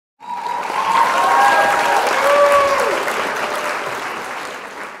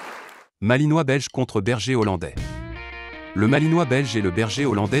Malinois belge contre berger hollandais. Le malinois belge et le berger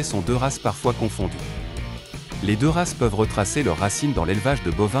hollandais sont deux races parfois confondues. Les deux races peuvent retracer leurs racines dans l'élevage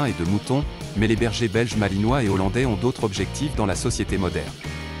de bovins et de moutons, mais les bergers belges malinois et hollandais ont d'autres objectifs dans la société moderne.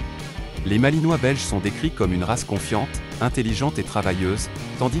 Les malinois belges sont décrits comme une race confiante, intelligente et travailleuse,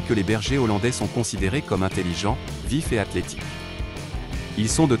 tandis que les bergers hollandais sont considérés comme intelligents, vifs et athlétiques. Ils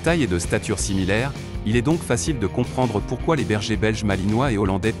sont de taille et de stature similaires, il est donc facile de comprendre pourquoi les bergers belges malinois et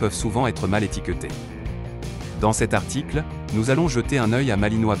hollandais peuvent souvent être mal étiquetés. Dans cet article, nous allons jeter un œil à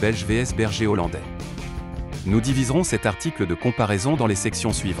malinois belge vs berger hollandais. Nous diviserons cet article de comparaison dans les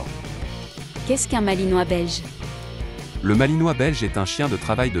sections suivantes. Qu'est-ce qu'un malinois belge? Le malinois belge est un chien de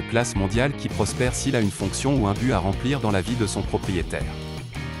travail de classe mondiale qui prospère s'il a une fonction ou un but à remplir dans la vie de son propriétaire.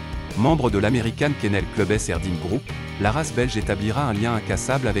 Membre de l'American Kennel Club Herding Group, la race belge établira un lien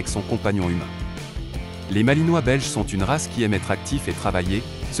incassable avec son compagnon humain. Les malinois belges sont une race qui aime être actif et travailler,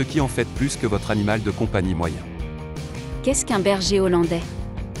 ce qui en fait plus que votre animal de compagnie moyen. Qu'est-ce qu'un berger hollandais?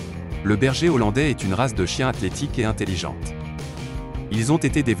 Le berger hollandais est une race de chiens athlétiques et intelligente. Ils ont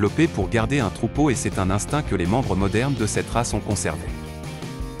été développés pour garder un troupeau et c'est un instinct que les membres modernes de cette race ont conservé.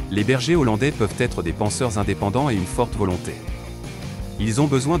 Les bergers hollandais peuvent être des penseurs indépendants et une forte volonté. Ils ont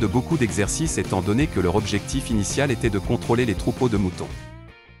besoin de beaucoup d'exercice étant donné que leur objectif initial était de contrôler les troupeaux de moutons.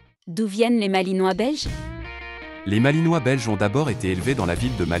 D'où viennent les malinois belges? Les malinois belges ont d'abord été élevés dans la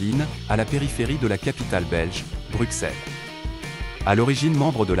ville de Malines, à la périphérie de la capitale belge, Bruxelles. À l'origine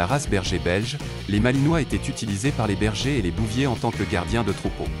membre de la race berger belge, les malinois étaient utilisés par les bergers et les bouviers en tant que gardiens de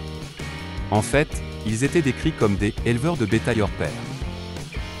troupeaux. En fait, ils étaient décrits comme des « éleveurs de bétail hors pair ».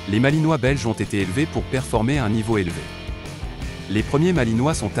 Les malinois belges ont été élevés pour performer à un niveau élevé. Les premiers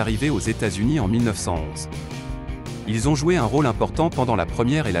malinois sont arrivés aux États-Unis en 1911. Ils ont joué un rôle important pendant la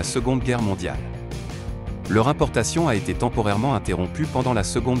Première et la Seconde Guerre mondiale. Leur importation a été temporairement interrompue pendant la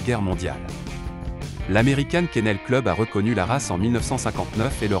Seconde Guerre mondiale. L'American Kennel Club a reconnu la race en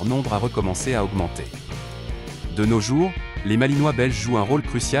 1959 et leur nombre a recommencé à augmenter. De nos jours, les malinois belges jouent un rôle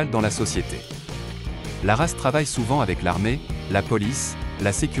crucial dans la société. La race travaille souvent avec l'armée, la police,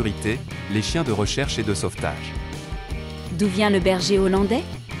 la sécurité, les chiens de recherche et de sauvetage. D'où vient le berger hollandais?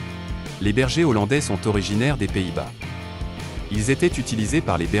 Les bergers hollandais sont originaires des Pays-Bas. Ils étaient utilisés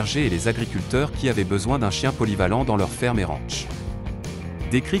par les bergers et les agriculteurs qui avaient besoin d'un chien polyvalent dans leurs fermes et ranchs.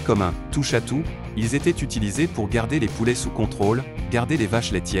 Décrits comme un « touche-à-tout », ils étaient utilisés pour garder les poulets sous contrôle, garder les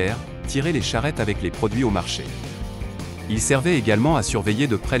vaches laitières, tirer les charrettes avec les produits au marché. Ils servaient également à surveiller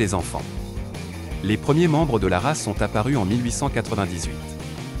de près les enfants. Les premiers membres de la race sont apparus en 1898.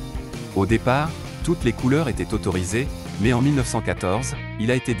 Au départ, toutes les couleurs étaient autorisées, mais en 1914,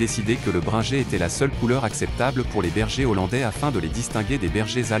 il a été décidé que le bringer était la seule couleur acceptable pour les bergers hollandais afin de les distinguer des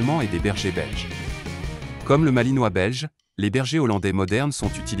bergers allemands et des bergers belges. Comme le malinois belge, les bergers hollandais modernes sont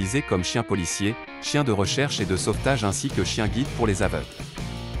utilisés comme chiens policiers, chiens de recherche et de sauvetage ainsi que chiens guides pour les aveugles.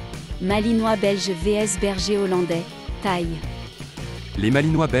 Malinois belge vs berger hollandais, taille. Les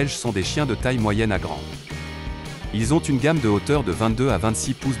malinois belges sont des chiens de taille moyenne à grande. Ils ont une gamme de hauteur de 22 à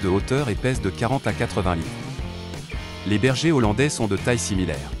 26 pouces de hauteur et pèsent de 40 à 80 livres. Les bergers hollandais sont de taille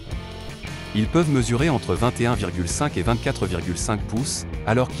similaire. Ils peuvent mesurer entre 21,5 et 24,5 pouces,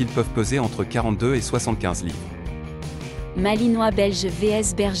 alors qu'ils peuvent peser entre 42 et 75 livres. Malinois belge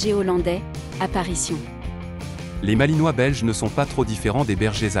vs berger hollandais, apparition. Les malinois belges ne sont pas trop différents des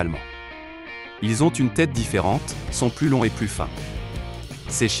bergers allemands. Ils ont une tête différente, sont plus longs et plus fins.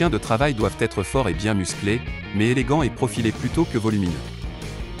 Ces chiens de travail doivent être forts et bien musclés, mais élégants et profilés plutôt que volumineux.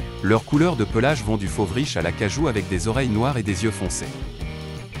 Leurs couleurs de pelage vont du fauve riche à l'acajou avec des oreilles noires et des yeux foncés.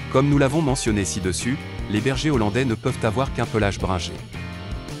 Comme nous l'avons mentionné ci-dessus, les bergers hollandais ne peuvent avoir qu'un pelage bringé.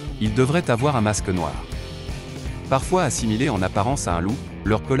 Ils devraient avoir un masque noir. Parfois assimilés en apparence à un loup,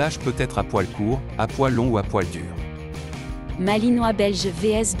 leur pelage peut être à poil court, à poil long ou à poil dur. Malinois belge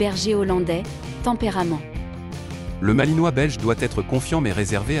vs berger hollandais, tempérament. Le malinois belge doit être confiant mais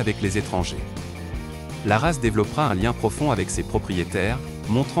réservé avec les étrangers. La race développera un lien profond avec ses propriétaires,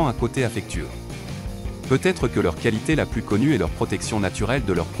 montrant un côté affectueux. Peut-être que leur qualité la plus connue est leur protection naturelle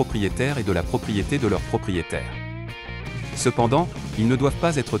de leurs propriétaires et de la propriété de leurs propriétaires. Cependant, ils ne doivent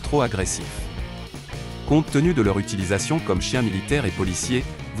pas être trop agressifs. Compte tenu de leur utilisation comme chiens militaires et policiers,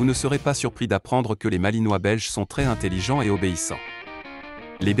 vous ne serez pas surpris d'apprendre que les malinois belges sont très intelligents et obéissants.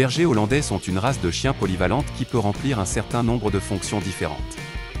 Les bergers hollandais sont une race de chiens polyvalente qui peut remplir un certain nombre de fonctions différentes.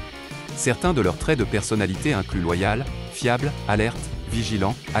 Certains de leurs traits de personnalité incluent loyal, fiable, alerte,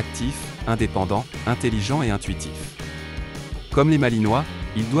 vigilant, actif, indépendant, intelligent et intuitif. Comme les malinois,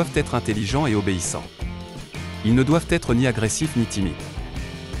 ils doivent être intelligents et obéissants. Ils ne doivent être ni agressifs ni timides.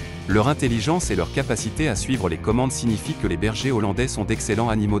 Leur intelligence et leur capacité à suivre les commandes signifient que les bergers hollandais sont d'excellents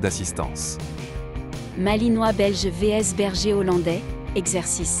animaux d'assistance. Malinois belge vs berger hollandais,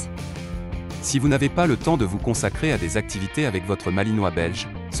 exercice. Si vous n'avez pas le temps de vous consacrer à des activités avec votre Malinois belge,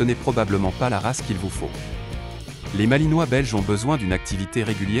 ce n'est probablement pas la race qu'il vous faut. Les Malinois belges ont besoin d'une activité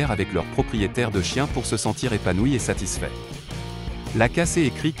régulière avec leurs propriétaires de chiens pour se sentir épanouis et satisfaits. La QU'Y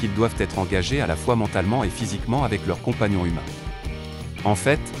écrit qu'ils doivent être engagés à la fois mentalement et physiquement avec leurs compagnons humains. En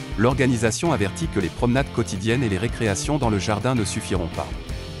fait, l'organisation avertit que les promenades quotidiennes et les récréations dans le jardin ne suffiront pas.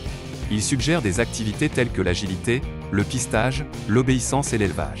 Il suggère des activités telles que l'agilité, le pistage, l'obéissance et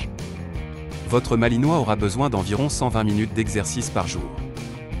l'élevage. Votre Malinois aura besoin d'environ 120 minutes d'exercice par jour.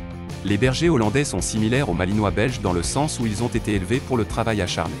 Les bergers hollandais sont similaires aux Malinois belges dans le sens où ils ont été élevés pour le travail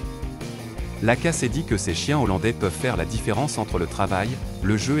acharné. La QU'Y dit que ces chiens hollandais peuvent faire la différence entre le travail,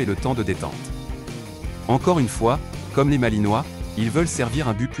 le jeu et le temps de détente. Encore une fois, comme les Malinois, ils veulent servir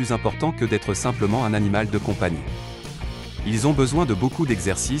un but plus important que d'être simplement un animal de compagnie. Ils ont besoin de beaucoup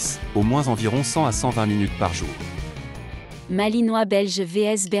d'exercices, au moins environ 100 à 120 minutes par jour. Malinois belge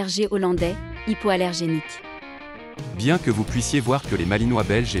vs berger hollandais, hypoallergénique. Bien que vous puissiez voir que les Malinois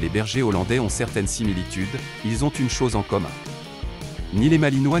belges et les bergers hollandais ont certaines similitudes, ils ont une chose en commun. Ni les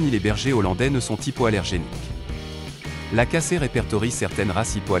Malinois ni les bergers hollandais ne sont hypoallergéniques. La QU'Y répertorie certaines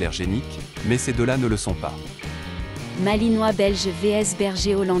races hypoallergéniques, mais ces deux-là ne le sont pas. Malinois belge vs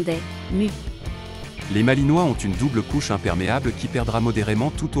berger hollandais, mu. Les Malinois ont une double couche imperméable qui perdra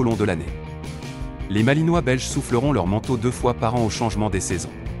modérément tout au long de l'année. Les Malinois belges souffleront leur manteau 2 fois par an au changement des saisons.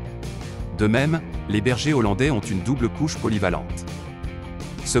 De même, les bergers hollandais ont une double couche polyvalente.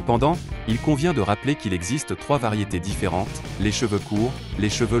 Cependant, il convient de rappeler qu'il existe 3 variétés différentes, les cheveux courts, les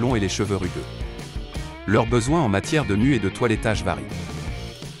cheveux longs et les cheveux rugueux. Leurs besoins en matière de mue et de toilettage varient.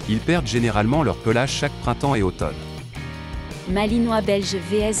 Ils perdent généralement leur pelage chaque printemps et automne. Malinois belge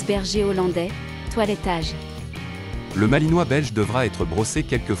vs berger hollandais, toilettage. Le Malinois belge devra être brossé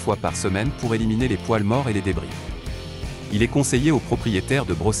quelques fois par semaine pour éliminer les poils morts et les débris. Il est conseillé aux propriétaires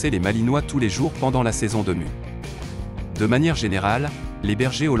de brosser les Malinois tous les jours pendant la saison de mue. De manière générale, les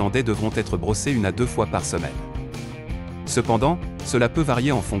bergers hollandais devront être brossés 1 à 2 fois par semaine. Cependant, cela peut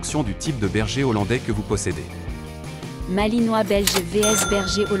varier en fonction du type de berger hollandais que vous possédez. Malinois belge vs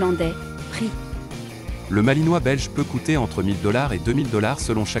berger hollandais, prix. Le Malinois belge peut coûter entre 1 000 $ et 2 000 $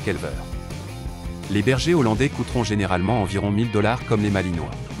 selon chaque éleveur. Les bergers hollandais coûteront généralement environ 1 000 $ comme les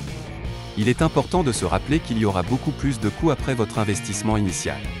Malinois. Il est important de se rappeler qu'il y aura beaucoup plus de coûts après votre investissement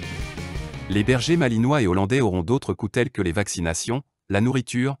initial. Les bergers malinois et hollandais auront d'autres coûts tels que les vaccinations, la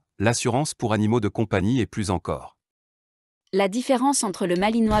nourriture, l'assurance pour animaux de compagnie et plus encore. La différence entre le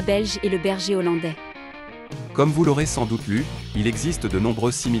Malinois belge et le berger hollandais. Comme vous l'aurez sans doute lu, il existe de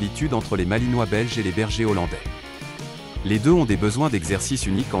nombreuses similitudes entre les Malinois belges et les bergers hollandais. Les deux ont des besoins d'exercice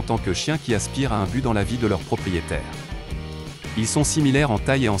uniques en tant que chiens qui aspirent à un but dans la vie de leur propriétaire. Ils sont similaires en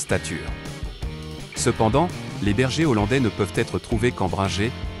taille et en stature. Cependant, les bergers hollandais ne peuvent être trouvés qu'en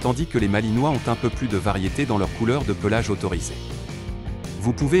bringé, tandis que les Malinois ont un peu plus de variété dans leur couleur de pelage autorisée.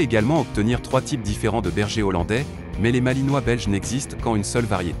 Vous pouvez également obtenir 3 types différents de bergers hollandais, mais les Malinois belges n'existent qu'en une seule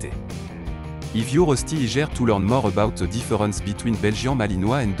variété. If you are eager to learn more about the difference between Belgian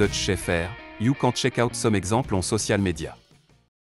Malinois and Dutch Shepherd, you can check out some examples on social media.